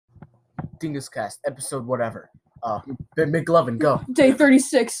Dingus Cast, episode whatever. McLovin, go. Day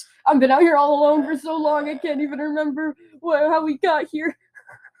 36. I've been out here all alone for so long, I can't even remember how we got here.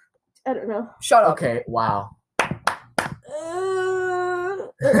 I don't know. Shut up. Okay, wow.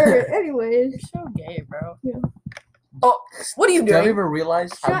 Anyways. You're so gay, bro. Yeah. Oh, what are you Did doing? I ever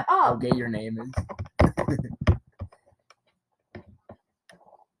realize Shut how up. gay your name is?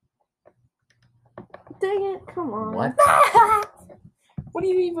 Dang it, come on. What? What are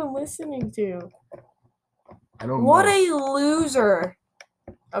you even listening to? I don't What know. a loser.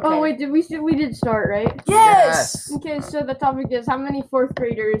 Okay. Oh wait, we did start, right? Yes! Okay, so the topic is how many fourth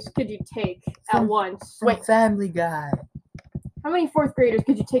graders could you take at once? Wait, Family Guy. How many fourth graders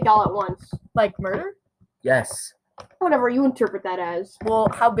could you take all at once? Like murder? Yes. Whatever you interpret that as. Well,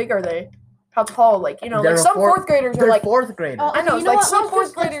 how big are they? How tall? Like, you know, They're like some fourth graders are They're like... fourth graders. I know, you it's know like what? some Let's fourth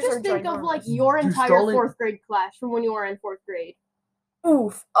just graders are think of like ginormous. your You entire stole it? fourth grade class from when you were in fourth grade.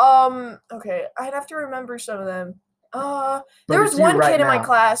 Oof. Okay. I'd have to remember some of them. But There was it's you one right kid in my now.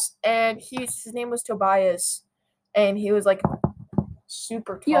 class, and his name was Tobias, and he was like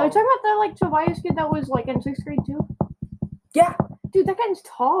super tall. Yeah, are you talking about that like Tobias kid that was like in sixth grade too? Yeah, Dude, that guy's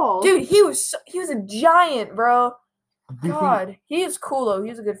tall. dude, he was a giant, bro. Do you think- God, he is cool though.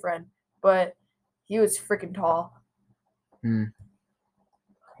 He's a good friend, but he was freaking tall.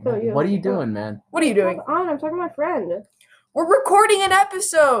 Oh, yeah. What are you doing, man? What are you doing? Hold on, I'm talking to my friend. We're recording an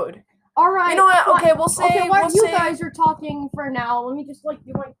episode. All right. You know what? fine. Okay, we'll say. Okay, while we'll you say... guys are talking for now, let me just like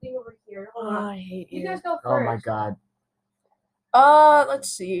do my thing over here. Hold on. I hate You you. guys go first. Oh my god. Let's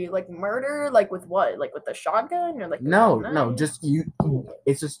see. Like murder? Like with what? Like with the shotgun or like? No, with a no, knife? just you.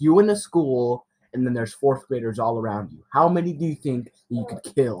 It's just you in a school, and then there's fourth graders all around you. How many do you think you could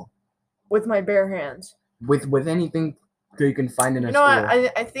kill With my bare hands. with anything that you can find in a You know school?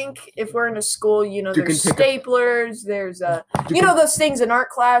 what? I think if we're in a school, you know, You there's can take staplers, there's You you know can- those things in art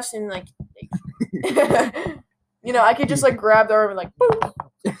class, and like, you know, I could just like grab the arm and like, boom,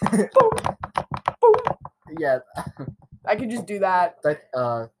 boom, boom. Yeah, I could just do that. that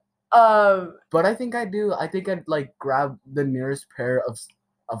but I think I'd like grab the nearest pair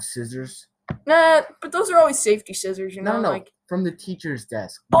of scissors. Nah, but those are always safety scissors, you know, No, like. from the teacher's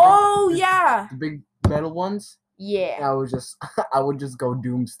desk. Oh The- yeah, the big metal ones. yeah, I would just go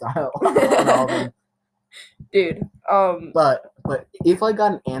Doom style on all of them. dude. But if I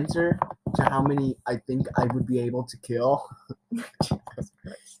got an answer to how many I think I would be able to kill,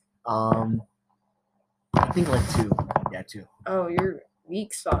 I think like 2. Yeah, 2. Oh, you're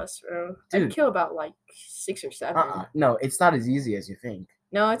weak sauce, bro. Dude. I'd kill about like 6 or 7. No, it's not as easy as you think.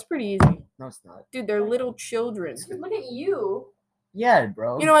 No, it's pretty easy, No, it's not. dude. They're little children. Look at you. Yeah,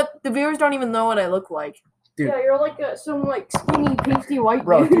 bro. You know what? The viewers don't even know what I look like. Dude. Yeah, you're like some like skinny, pasty white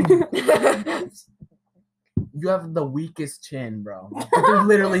Bro, dude. You have the weakest chin, bro. There's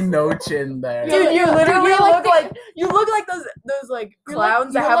literally no chin there. Dude, you Yeah, literally you're like look like those like You're like-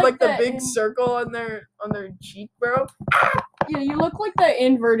 clowns that you're have like like the the- big circle on their cheek, bro. Yeah, you look like the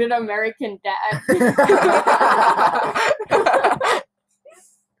inverted American dad.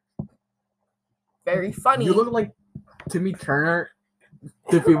 Very funny. You look like Timmy Turner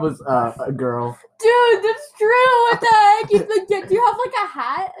if he was a girl. Dude, that's true. What the heck? Do you have like a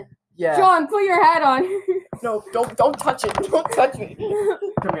hat? Yeah. John, put your hat on. No, don't touch it. Don't touch me.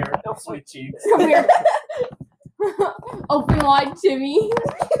 Come here, sweet cheeks. Come here. Open wide, Timmy.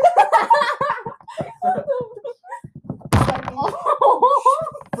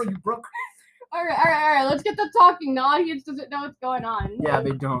 Bro, you broke. All right. Let's get the talking. The audience doesn't know what's going on. Yeah,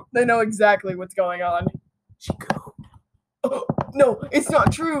 they don't. They know exactly what's going on. Chico. Oh, no, it's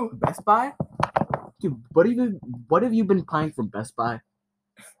not true. Best Buy? Dude, what have you been buying from Best Buy?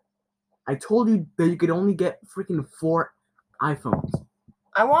 I told you that you could only get freaking 4 iPhones.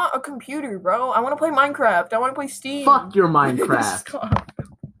 I want a computer, bro. I want to play Minecraft. I want to play Steam. Fuck your Minecraft. Stop.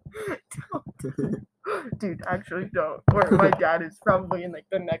 Don't. Dude, actually don't. Or my dad is probably in like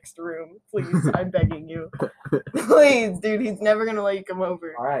the next room. Please, I'm begging you. Please, dude, he's never gonna let you come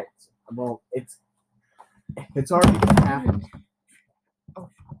over. All right. Well, it's already happened.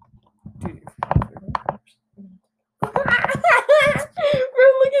 Dude. Bro,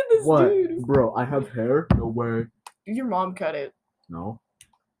 look at this What, dude. bro? I have hair? No way. Dude, your mom cut it. No.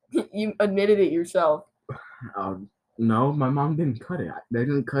 You admitted it yourself. No, my mom didn't cut it. They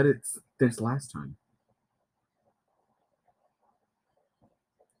didn't cut it this last time.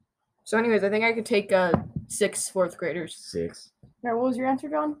 So, anyways, I think I could take 6 fourth graders. 6. Now, what was your answer,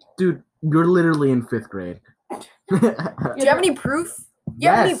 John? Dude, you're literally in 5th grade. Do you have any proof? Do you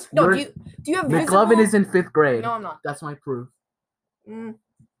have any, Yes, no, you're- do you have McLovin visible? is in 5th grade. No, I'm not. That's my proof. No.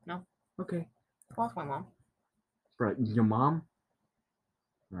 Okay. Go ask my mom. Bro, your mom?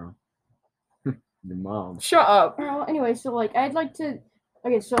 No. Your mom. Shut up. Well, anyway, so like I'd like to.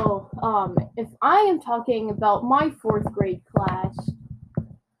 Okay, so if I am talking about my 4th grade class,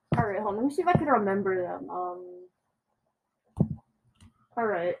 all right, hold on. Let me see if I can remember them. All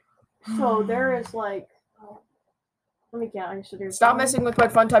right. So there is like, let me count. So there's Stop messing with my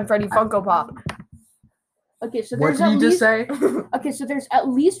Funtime Freddy Funko Pop. Okay, so What there's did at you least just say? okay, so there's at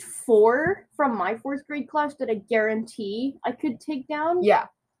least 4 from my 4th grade class that I guarantee I could take down. Yeah.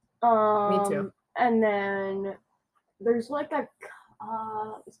 Me too. And then there's like a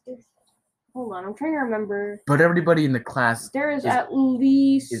hold on, I'm trying to remember. But everybody in the class There is at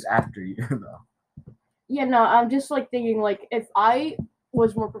least is after you, though. Yeah, no, I'm just like thinking like if I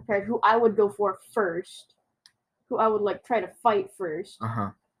was more prepared, who I would go for first, who I would like try to fight first.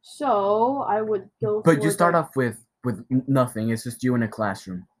 So I would go. But you start off with nothing. It's just you in a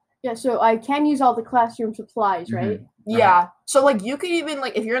classroom. Yeah, so I can use all the classroom supplies, right? Yeah. So like you could even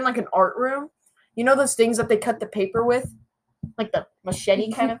like if you're in like an art room, you know those things that they cut the paper with, like the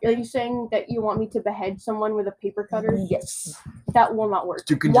machete kind of. Are you saying that you want me to behead someone with a paper cutter? Yes. That will not work.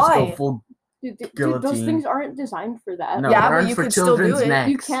 You can just go full. Dude, guillotine. those things aren't designed for that. No, yeah, but you could still do it.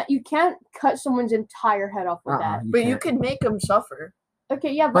 Necks. You can't cut someone's entire head off with that. But you could make them suffer.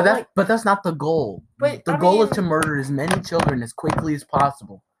 Okay, yeah, but that's not the goal. But the goal is to murder as many children as quickly as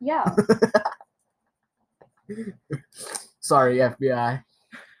possible. Yeah. Sorry, FBI.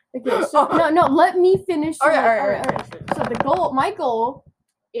 Okay, so no, let me finish. All right. So my goal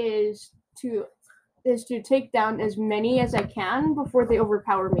is to take down as many as I can before they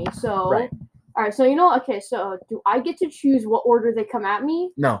overpower me. So right. All right, so so do I get to choose what order they come at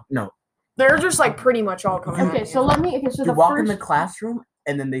me? No. They're just like pretty much all coming. Okay, so let me. Okay, so you walk in the classroom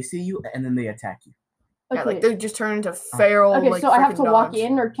and then they see you and then they attack you. Okay. Yeah, like they just turn into feral. Okay, like, so I have to dogs. walk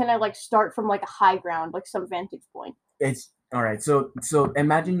in, or can I like start from like a high ground, like some vantage point? It's all right. So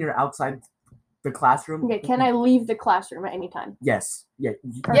imagine you're outside the classroom. Okay, can I leave the classroom at any time? Yes. Yeah.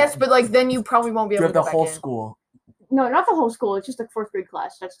 Yes, but like then you probably won't be able to to have go the whole back in. school. No, not the whole school. It's just the 4th grade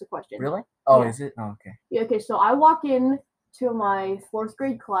class. That's the question. Really? Oh, Yeah. is it? Oh, okay. Yeah. Okay, so I walk in to my 4th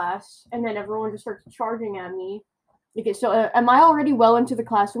grade class, and then everyone just starts charging at me. Okay, so am I already well into the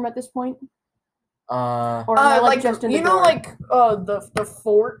classroom at this point? Or am I like just in the door? like the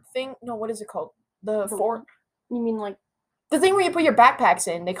fort thing? No, what is it called? The fort? You mean like the thing where you put your backpacks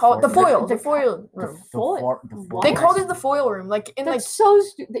in? They call it the foil. The foil room. The foil. They called it the foil room. Like in That's so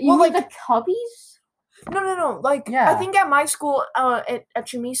stupid. You mean the cubbies? No. Like I think at my school, at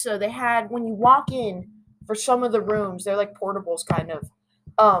Chamisa, they had when you walk in for some of the rooms, they're like portables kind of.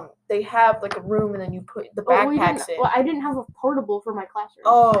 They have like a room and then you put the backpacks in. Well, I didn't have a portable for my classroom.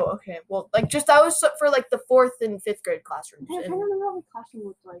 Oh, okay. Well, like just that was for like the 4th and 5th grade classrooms. I don't remember what my classroom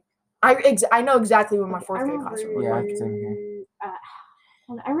looked like. I know exactly what my 4th grade classroom looked like.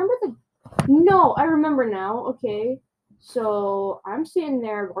 I remember now. Okay, so I'm sitting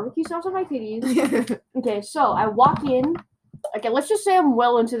there, barbecue sauce on my titties. Okay, so I walk in. Okay, let's just say I'm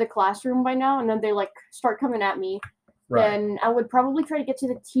well into the classroom by now, and then they like start coming at me. Right. Then I would probably try to get to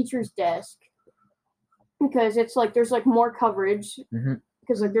the teacher's desk because it's like there's like more coverage.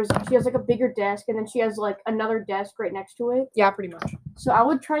 Because like she has like a bigger desk, and then she has like another desk right next to it. Yeah, pretty much. So I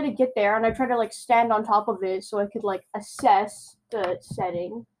would try to get there, and I try to like stand on top of it so I could like assess the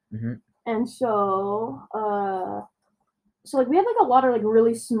setting. And so like we had like a lot of like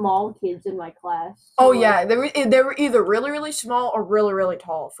really small kids in my class. So, yeah, they were either really really small or really really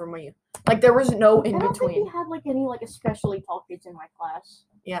tall for me. Like there was no in between. I don't think we had like any like especially tall kids in my class.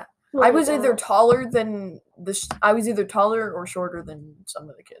 Yeah. So, I was either taller than I was either taller or shorter than some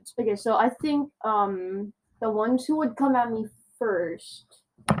of the kids. Okay, so I think the ones who would come at me first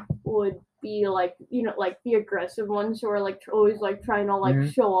would be like like the aggressive ones who are like always like trying to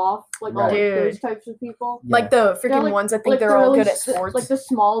like show off like all like, those types of people. Yeah. Like the freaking like, ones I think they're all good at sports. Like the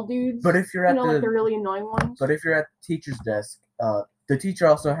small dudes. But if you're at like the really annoying ones. But if you're at the teacher's desk, the teacher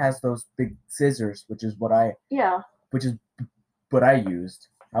also has those big scissors, which is what I used.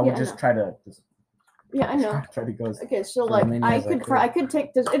 I would just try to. I know. Try to go. Okay, so like I could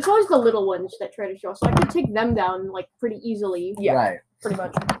take this. It's always the little ones that try to show, so I could take them down like pretty easily. Yeah, right. Pretty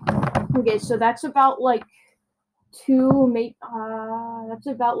much. Okay, so that's about like that's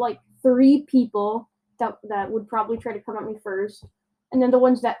about like 3 people that would probably try to come at me first, and then the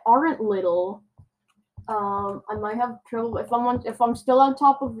ones that aren't little. I might have trouble if I'm still on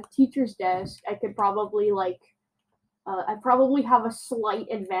top of the teacher's desk. I could probably like, I probably have a slight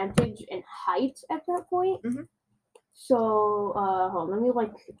advantage in height at that point. So, hold on, let me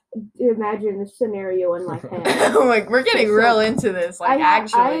like imagine the scenario in my head. Like we're getting real into this. Like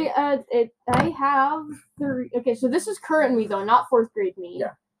actually, I have 3. Okay, so this is current me though, not 4th grade me.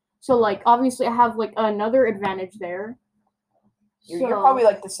 Yeah. So like obviously I have like another advantage there. You're probably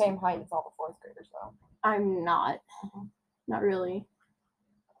like the same height as all the fourth graders though. I'm not. Not really.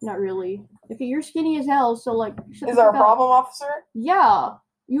 Not really. Okay, you're skinny as hell, so like. Is there a problem, officer? Yeah.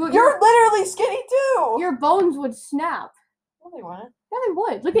 You're literally skinny too. Your bones would snap. No, they wouldn't. Yeah, they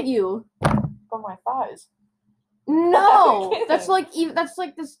would. Look at you. From my thighs. No, that's like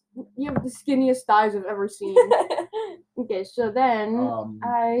this. You have the skinniest thighs I've ever seen. Okay, so then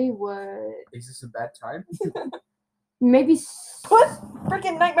I would. Is this a bad time? Maybe. Put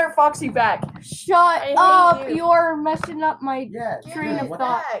freaking Nightmare Foxy back. Shut up! You're messing up my train of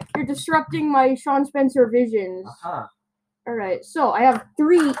thought. Back. You're disrupting my Sean Spencer visions. Uh-huh. All right, so I have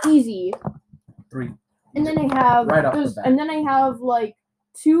 3 easy. 3. And then I have right off the bat. And then I have like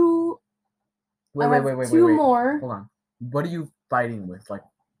 2. Wait. 2 more. Hold on. What are you fighting with? Like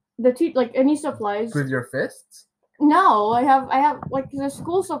like any supplies. with your fists? No, I have like the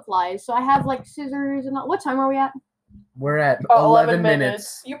school supplies. So I have like scissors and all. What time are we at? We're at 11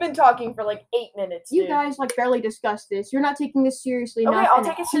 minutes. You've been talking for like 8 minutes. You guys like barely discussed this. You're not taking this seriously enough. Okay, I'll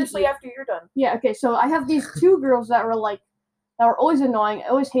take it seriously after you're done. Yeah. Okay. So I have these 2 girls that were always annoying. I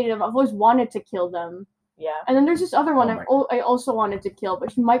always hated them. I've always wanted to kill them. Yeah. And then there's this other one I also wanted to kill,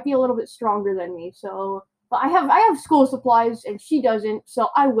 but she might be a little bit stronger than me. So, but I have school supplies and she doesn't, so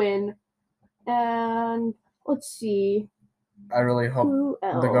I win. And let's see. I really hope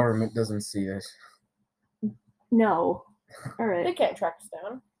the government doesn't see this. No. All right. They can't track us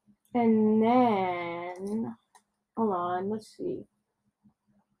down. And then, hold on. Let's see.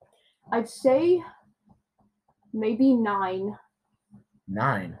 I'd say maybe 9.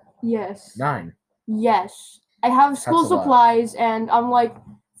 9. Yes. 9. Yes. I have school supplies, and I'm like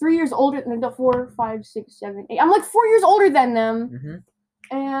 3 years older than the 4, 5, 6, 7, 8. I'm like 4 years older than them.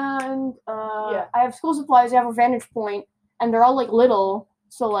 Mm-hmm. And I have school supplies. I have a vantage point, and they're all like little.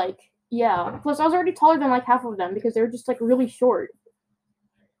 So like, yeah. Plus, I was already taller than like half of them because they were just like really short.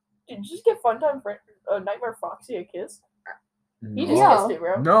 Did you just give Funtime Nightmare Foxy a kiss? No. He just kissed it,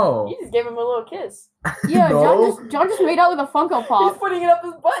 bro. No. He just gave him a little kiss. Yeah, No. John just made out with a Funko Pop. He's putting it up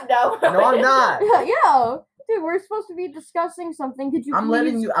his butt now. No, I'm not. Yeah. Dude, we're supposed to be discussing something. Could you I'm please...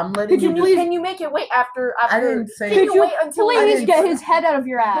 letting you. Can you make it wait after? I didn't say. Can you wait until please get his head out of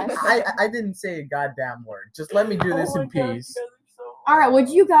your ass? I didn't say a goddamn word. Just let me do this in peace. All right. Would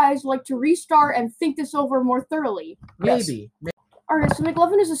you guys like to restart and think this over more thoroughly? Maybe. All right. So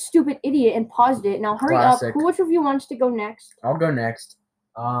McLovin is a stupid idiot and paused it. Now hurry up. Which of you wants to go next? I'll go next.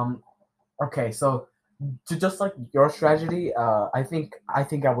 Okay. So, just like your strategy, I think I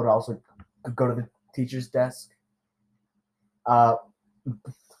would also go to the teacher's desk. But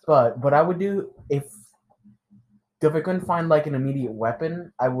I would do if I couldn't find like an immediate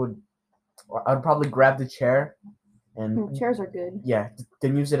weapon, I'd probably grab the chair and chairs are good. Yeah,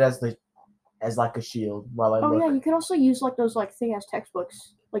 then use it as like a shield while I look. Oh yeah, you could also use like those like thick ass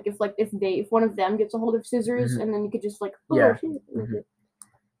textbooks. Like if one of them gets a hold of scissors, and then you could just like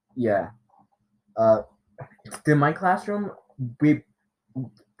Yeah. In my classroom, we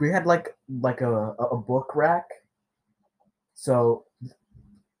had like a book rack. So,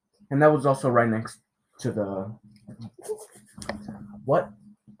 and that was also right next to the. What?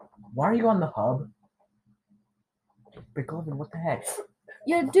 Why are you on the hub? McLovin, what the heck?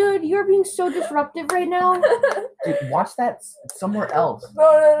 Yeah, dude, you're being so disruptive right now. Dude, watch that somewhere else.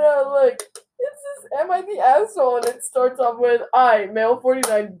 No, look. It's this Am I the Asshole? And it starts off with, I, male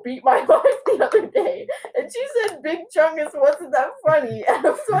 49, beat my wife the other day. And she said Big Chungus wasn't that funny. And I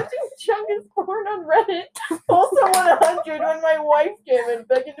was watching Chungus porn on Reddit. Also 100 when my wife came and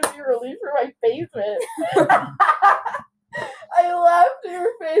begging to be released from my basement. I laughed in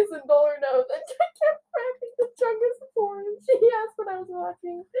her face and told her no. Then I kept cracking the Chungus porn. She asked what I was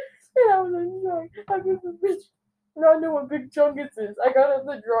watching. And I was like, I guess this bitch. I know what Big Chungus is. I got up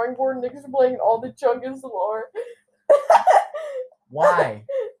the drawing board and explained all the Chungus lore. Why?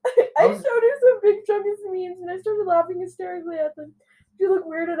 I showed her some Big Chungus memes and I started laughing hysterically at them. She looked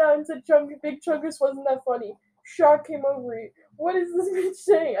weirded out and said Big Chungus wasn't that funny. Shock came over me. What is this bitch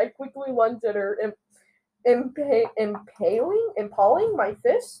saying? I quickly lunged at her, impaling my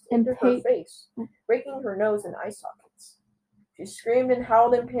fist into her face, breaking her nose and eye sockets. She screamed and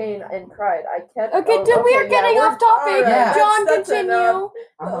howled in pain and cried. I kept. Okay, dude, we are getting off topic. Yeah. John, continue.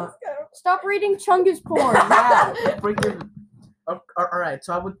 Stop reading Chungus porn. All right,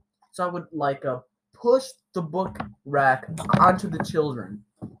 so I would like push the book rack onto the children.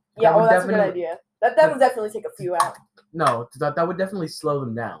 Yeah, that's a good idea. That would definitely take a few out. No, that would definitely slow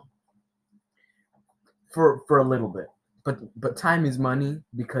them down for a little bit. But time is money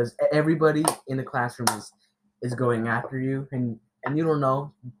because everybody in the classroom is going after you, and you don't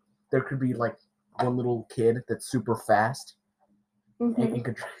know there could be like one little kid that's super fast and it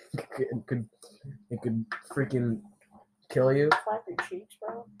could freaking kill you. Slap your cheeks,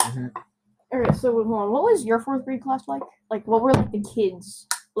 bro. Mm-hmm. Alright, so hold on. What was your 4th grade class like? Like, what were like the kids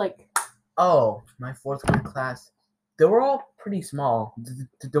like? Oh, my 4th grade class. They were all pretty small.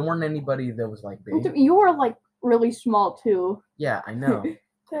 There weren't anybody that was like big. You were like really small too. Yeah, I know.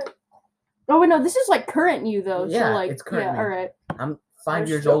 Oh wait, no, this is like current you though. Yeah, so, like, it's current me. All right. I'm 5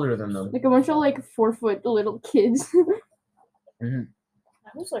 years older than them. Like a bunch of like 4-foot little kids. Mm-hmm. I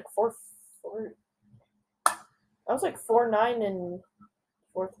was like 4. I was like 4'9" in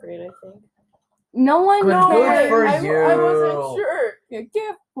 4th grade, I think. No one knows. I wasn't sure. Yeah,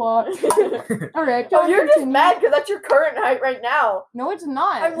 get fucked. All right. Oh, you're just mad because that's your current height right now. No, it's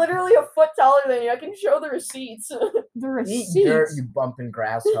not. I'm literally a foot taller than you. I can show the receipts. The receipts. Eat dirt, you bumping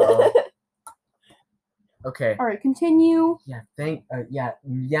grass hoe. Okay. All right, continue. Yeah.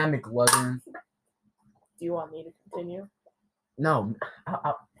 McLovin. Do you want me to continue? No,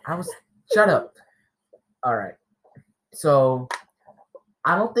 I was. Shut up. All right. So,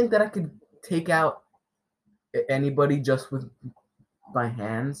 I don't think that I could take out anybody just with my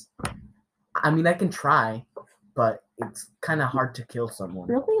hands. I mean, I can try, but it's kind of hard to kill someone.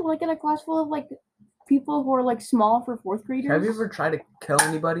 Really? Like in a class full of like people who are like small for 4th graders? Have you ever tried to kill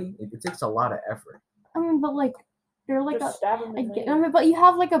anybody? It takes a lot of effort. I mean, but like they're like Just stab them but you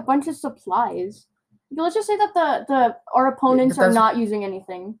have like a bunch of supplies. Let's just say that our opponents are not using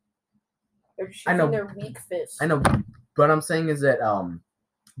anything. They're just using their weak fists. I know, but what I'm saying is that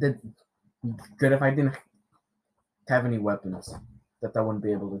that if I didn't have any weapons, that I wouldn't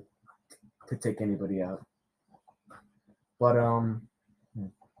be able to take anybody out. But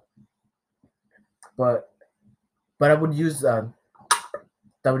I would use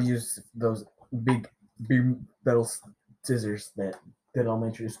those big metal scissors that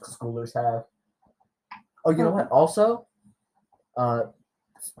elementary schoolers have. Oh, you know what? Also,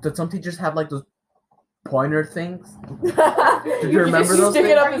 did some teachers have like those pointer things? Did you remember those? Stick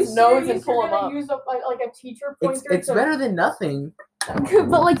it up his nose and pull him up. Use like a teacher pointer. It's better than nothing.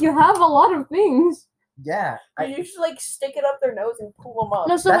 But like you have a lot of things. Yeah. You should like stick it up their nose and pull them up.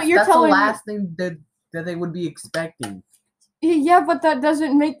 No, so what you're telling me. That's the last thing that they would be expecting. Yeah, but that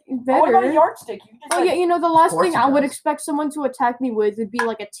doesn't make it better. What about a yardstick? Yeah, you know, the last thing I would expect someone to attack me with would be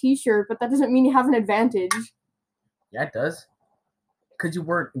like a t-shirt, but that doesn't mean you have an advantage. Yeah, it does. Because you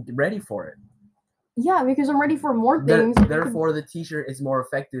weren't ready for it. Yeah, because I'm ready for more things. Therefore, the t-shirt is more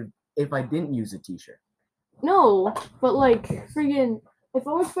effective if I didn't use a t-shirt. No, but like, friggin', if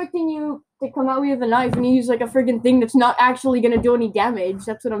I'm expecting you to come out with a knife and you use like a friggin' thing that's not actually gonna do any damage,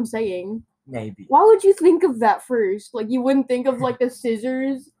 that's what I'm saying. Maybe. Why would you think of that first? Like, you wouldn't think of like the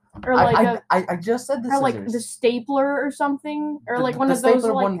scissors or like I just said the scissors. Or like the stapler or something, or like one of those. The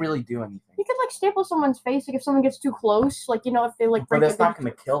stapler like, wouldn't really do anything. You could like staple someone's face, like if someone gets too close, like you know if they like. But that's not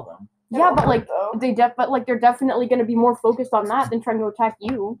gonna kill them. Yeah, but like they're definitely gonna be more focused on that than trying to attack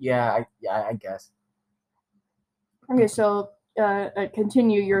you. Yeah, I guess. Okay, so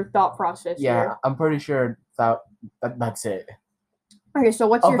continue your thought process. Yeah, here. I'm pretty sure that's it. Okay, so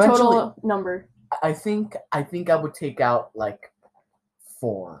what's your total number? I think I would take out like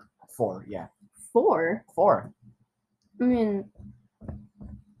 4. 4, yeah. 4? 4. I mean,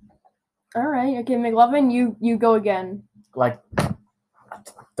 all right. Okay, McLovin, you go again. Like,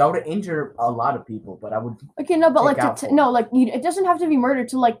 that would injure a lot of people, but I would. Okay, no, but like it doesn't have to be murder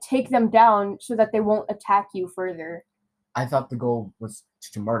to like take them down so that they won't attack you further. I thought the goal was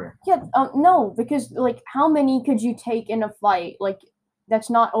to murder. Yeah, no, because like how many could you take in a fight? Like that's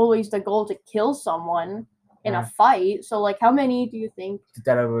not always the goal to kill someone in a fight. So like how many do you think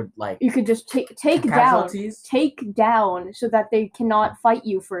that I would like you could just take down so that they cannot fight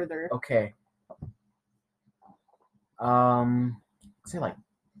you further? Okay. Say like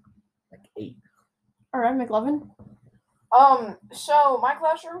 8. All right, McLovin. So my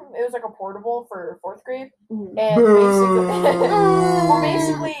classroom, it was like a portable for 4th grade, and basically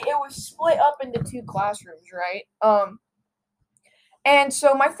it was split up into 2 classrooms, right? And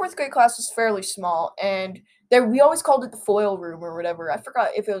so my 4th grade class was fairly small, and we always called it the foil room or whatever. I forgot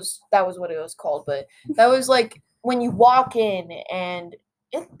if that was what it was called, but that was like when you walk in, and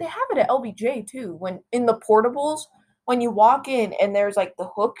they have it at LBJ too. When in the portables. When you walk in and there's like the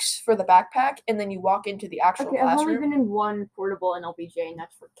hooks for the backpack, and then you walk into the actual classroom. I've only been in one portable in LBJ, and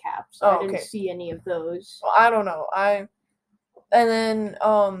that's for caps. So I didn't see any of those. Well, I don't know. And then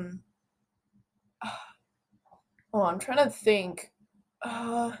I'm trying to think.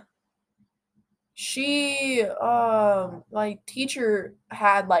 My teacher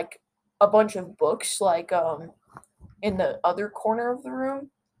had like a bunch of books like in the other corner of the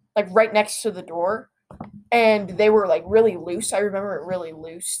room. like right next to the door, and they were like really loose. I remember it really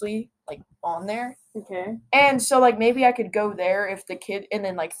loosely, like on there. Okay. And so like maybe I could go there if the kid and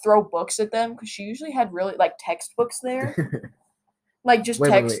then like throw books at them because she usually had really like textbooks there, like just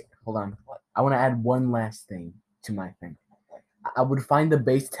text. Wait. Hold on. I want to add one last thing to my thing. I would find the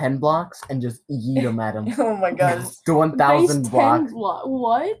base 10 blocks and just yeet them at them. Oh my god. The 1,000 blocks.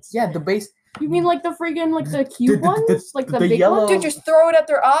 What? Yeah, the base. You mean like the friggin' like the cube ones? Like the big yellow, ones? Dude, just throw it at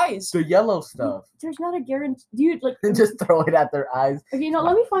their eyes. The yellow stuff. There's not a guarantee. Dude, like. Just throw it at their eyes. Okay, no,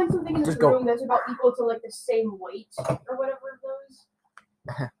 let me find something in this Just go. room that's about equal to like the same weight or whatever it goes.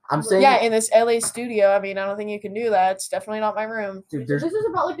 I'm saying. Yeah, in this LA studio, I mean, I don't think you can do that. It's definitely not my room. Dude, This is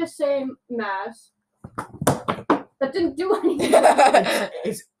about like the same mass. That didn't do anything.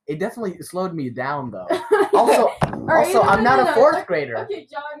 It definitely slowed me down though. Also, I'm not a fourth grader. Okay,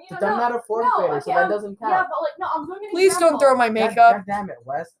 John, I'm not a fourth grader, so that doesn't count. Yeah, but like, no, I'm doing an Please example. don't throw my makeup. God damn it,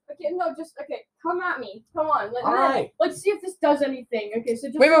 Wes. Okay, no, just come at me. Come on. All right. Let's see if this does anything. Okay, so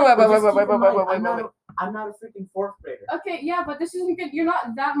just Wait. I'm not a freaking fourth grader. Okay, yeah, but this isn't good. You're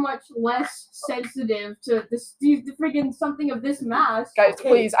not that much less sensitive to the friggin' something of this mass. Guys, Okay.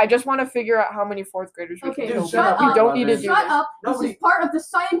 please, I just want to figure out how many fourth graders we Okay, can do. Dude, shut We up. don't need to do Shut this. up. This is part of the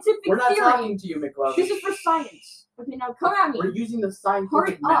scientific We're not theory. talking to you, McLovin. This is for science. Okay, now come at me. We're using the scientific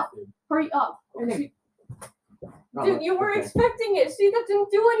Hurry up. method. Hurry up. Okay. Dude, you were Okay. expecting it. See, that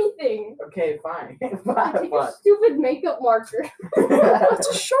didn't do anything. Okay, fine. Take a stupid makeup marker. It's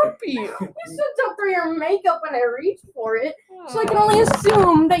a Sharpie. You said don't throw your makeup when I reached for it, so I can only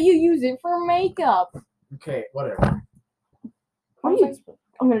assume that you use it for makeup. Okay, whatever.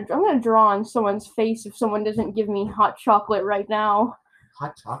 I'm gonna draw on someone's face if someone doesn't give me hot chocolate right now.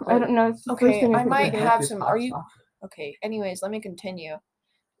 Hot chocolate? I don't know. It's the first Okay, thing I can might think of. have some. Are you okay? Anyways, let me continue.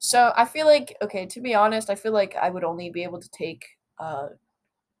 So I feel like, okay, to be honest, I feel like I would only be able to take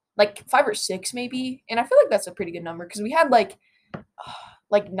like 5 or 6 maybe, and I feel like that's a pretty good number because we had like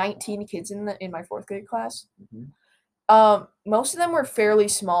 19 kids in my 4th grade class. Mm-hmm. Most of them were fairly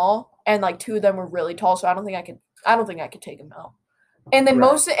small, and like 2 of them were really tall, so I don't think I could take them out. And then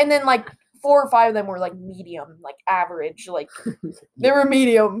like 4 or 5 of them were like medium, like average, like they were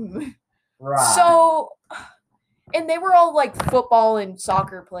medium. Right. So, and they were all like football and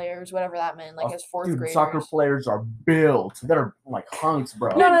soccer players, whatever that meant, like as 4th graders. Soccer players are built. They're like hunks,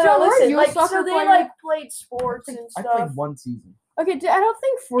 bro. No, listen, like, so they like played sports and I stuff. played one season. Okay, I don't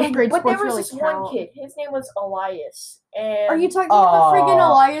think 4th grade But sports there was really this count. one kid. His name was Elias. And Are you talking about the friggin'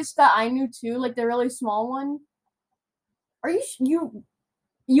 Elias that I knew too, like the really small one? Are you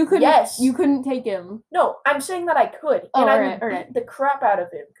you couldn't? Yes. You couldn't take him. No, I'm saying that I could, Oh, and I alright, would alright. beat the crap out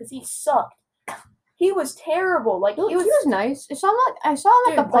of him because he sucked. He was terrible. Like He was nice. I saw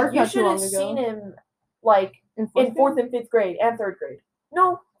him at the park like, you not too should long have ago. seen him like in in 4th and 5th grade and 3rd grade.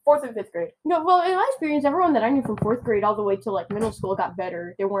 No, 4th and 5th grade. No, well, in my experience, everyone that I knew from 4th grade all the way to like middle school got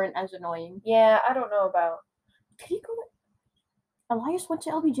better. They weren't as annoying. Yeah, I don't know about. Did he go? Elias went to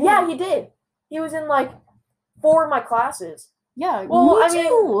LBJ. Yeah, he did. He was in like 4 of my classes. Yeah, Well, me I mean-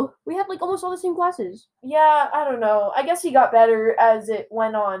 too. We had like almost all the same classes. Yeah, I don't know. I guess he got better as it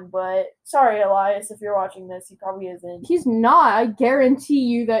went on, but sorry, Elias, if you're watching this, he probably isn't. He's not. I guarantee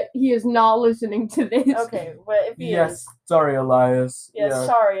you that he is not listening to this. Okay, but if he is, Sorry, Elias.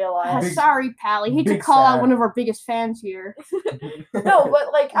 sorry, Elias. Big- Sorry, pal. I hate to big call out sad. one of our biggest fans here. No,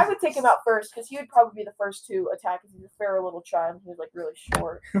 but like I would take him out first because he would probably be the first to attack because he's a fair little child. He was like really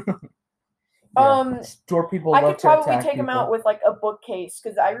short. Store people I love could to probably attack take him people. out with like a bookcase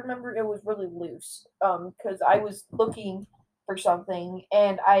because I remember it was really loose. Because I was looking for something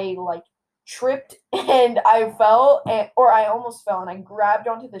and I like tripped and I fell or I almost fell and I grabbed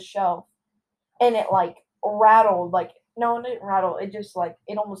onto the shelf and it like rattled. Like no, it didn't rattle. It just like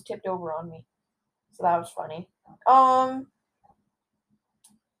it almost tipped over on me. So that was funny.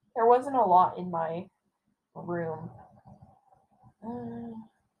 There wasn't a lot in my room.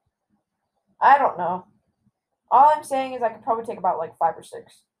 I don't know. All I'm saying is I could probably take about like 5 or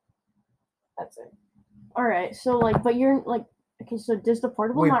 6. That's it. All right, so like, but you're like, okay, so does the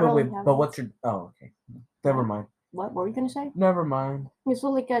portable not really have? But what's your? Oh, okay. Never mind. What were you gonna say? Never mind. Yeah, so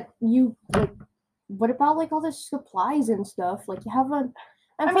like, what about like all the supplies and stuff? Like you have a.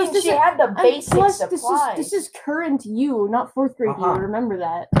 And I plus mean, this she is- had the and basic plus, supplies. This is current you, not 4th grade Uh-huh. you. Remember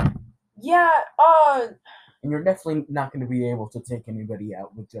that. Yeah. And you're definitely not going to be able to take anybody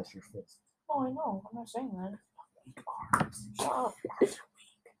out with just your fist. Oh, I know. I'm not saying that. Shut up.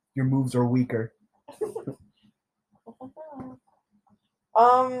 Your moves are weaker.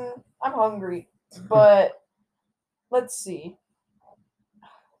 I'm hungry, but let's see.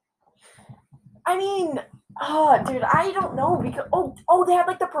 I mean, Dude, I don't know because they had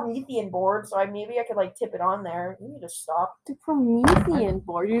like the Promethean board, so maybe I could like tip it on there. You need to stop. The Promethean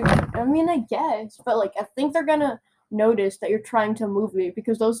board. I mean, I guess, but like I think they're gonna notice that you're trying to move it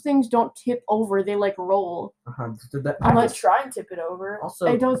because those things don't tip over; they like roll. I could try and tip it over. Also,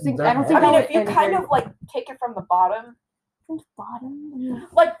 I don't think. I mean, if you kind of like take it from the bottom. From the bottom.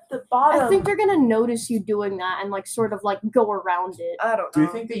 Like the bottom. I think they're gonna notice you doing that and like sort of like go around it. I don't know. Do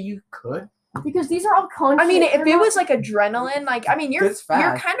you think that you could? Because these are all conscious. I mean, if it was like adrenaline, like I mean, you're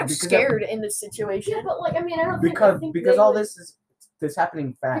kind of because scared in this situation. Yeah, but like I mean, I don't think because all this is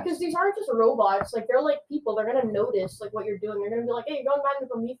happening fast. Because these aren't just robots. Like they're like people. They're gonna notice like what you're doing. They're gonna be like, "Hey, you're going back to the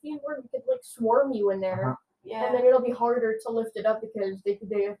Promethean board. We could like swarm you in there." Yeah. And then it'll be harder to lift it up because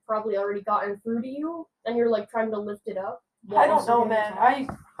they have probably already gotten through to you, and you're like trying to lift it up. I don't know, man.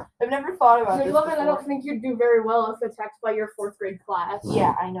 I've never thought about this before. I don't think you'd do very well if attacked by your 4th grade class.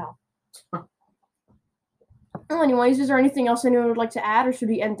 Yeah, I know. Well, anyways, is there anything else anyone would like to add, or should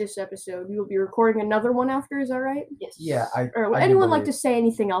we end this episode? We will be recording another one after, is that right? Yes. Yeah, Or would anyone like to say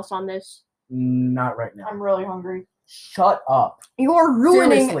anything else on this? Not right now. I'm really hungry. Shut up. You're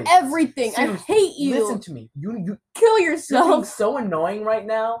ruining Seriously. everything. Seriously. I hate you. Listen to me. You kill you're being yourself. so annoying right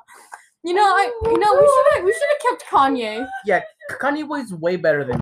now. We should have kept Kanye. Yeah, Kanye was way better than